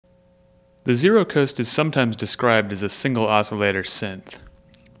The zero coast is sometimes described as a single oscillator synth.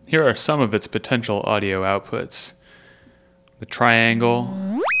 Here are some of its potential audio outputs: the triangle,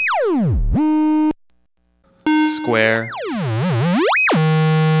 square,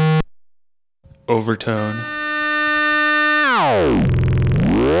 overtone,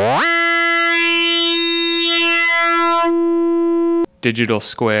 digital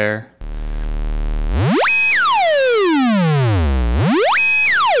square,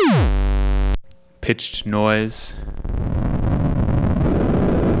 pitched noise,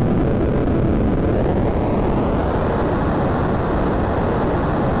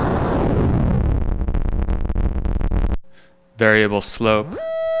 variable slope,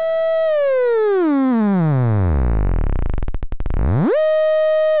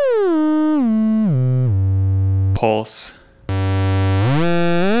 pulse,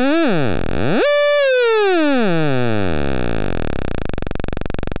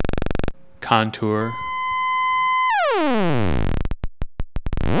 contour,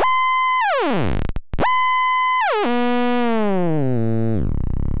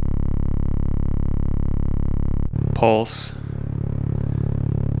 pulse.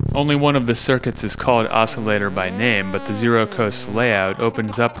 Only one of the circuits is called oscillator by name, but the zero coast layout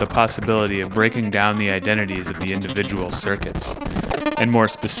opens up the possibility of breaking down the identities of the individual circuits, and more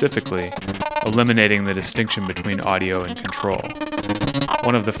specifically, eliminating the distinction between audio and control.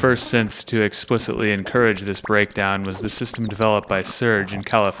 One of the first synths to explicitly encourage this breakdown was the system developed by Surge in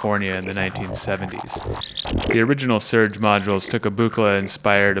California in the 1970s. The original Surge modules took a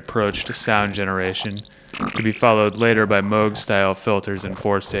Buchla-inspired approach to sound generation, to be followed later by Moog-style filters and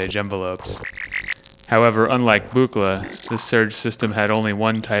four-stage envelopes. However, unlike Buchla, the Surge system had only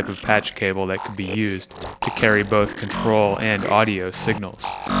one type of patch cable that could be used to carry both control and audio signals.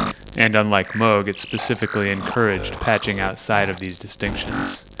 And unlike Moog, it specifically encouraged patching outside of these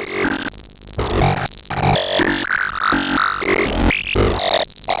distinctions.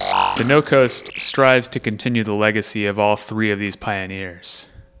 The no-coast strives to continue the legacy of all three of these pioneers.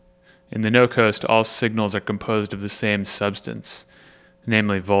 In the no-coast, all signals are composed of the same substance,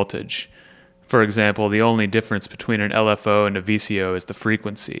 namely voltage. For example, the only difference between an LFO and a VCO is the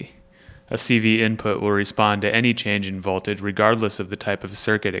frequency. A CV input will respond to any change in voltage regardless of the type of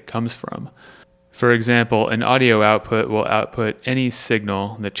circuit it comes from. For example, an audio output will output any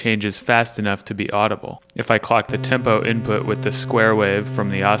signal that changes fast enough to be audible. If I clock the tempo input with the square wave from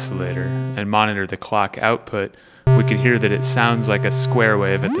the oscillator and monitor the clock output, we can hear that it sounds like a square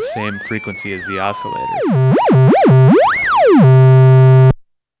wave at the same frequency as the oscillator.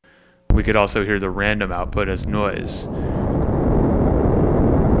 We could also hear the random output as noise.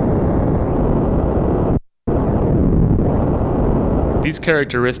 These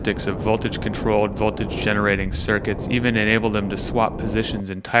characteristics of voltage-controlled, voltage-generating circuits even enable them to swap positions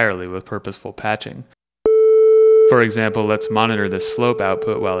entirely with purposeful patching. For example, let's monitor the slope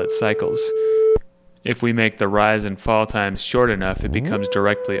output while it cycles. If we make the rise and fall times short enough, it becomes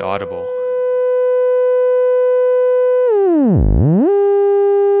directly audible.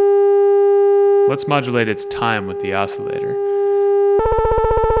 Let's modulate its time with the oscillator.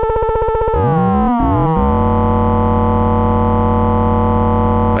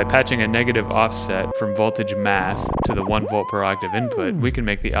 By patching a negative offset from voltage math to the 1 volt per octave input, we can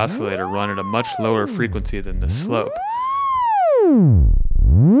make the oscillator run at a much lower frequency than the slope.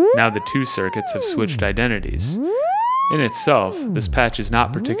 Now the two circuits have switched identities. In itself, this patch is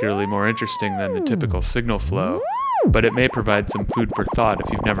not particularly more interesting than the typical signal flow, but it may provide some food for thought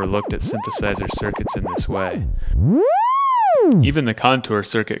if you've never looked at synthesizer circuits in this way. Even the contour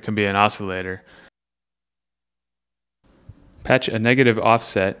circuit can be an oscillator. Patch a negative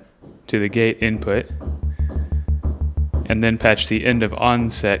offset to the gate input, and then patch the end of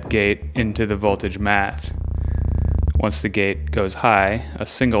onset gate into the voltage math. Once the gate goes high, a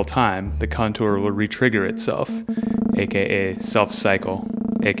single time, the contour will retrigger itself, aka self-cycle,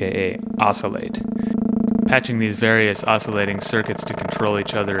 aka oscillate. Patching these various oscillating circuits to control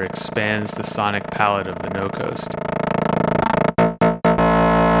each other expands the sonic palette of the no-coast.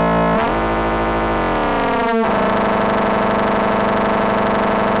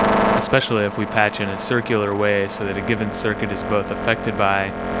 Especially if we patch in a circular way so that a given circuit is both affected by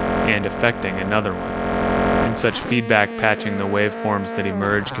and affecting another one. In such feedback patching, the waveforms that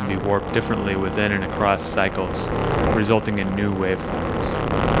emerge can be warped differently within and across cycles, resulting in new waveforms.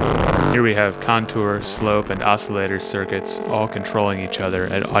 Here we have contour, slope, and oscillator circuits all controlling each other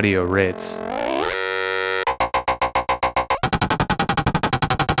at audio rates.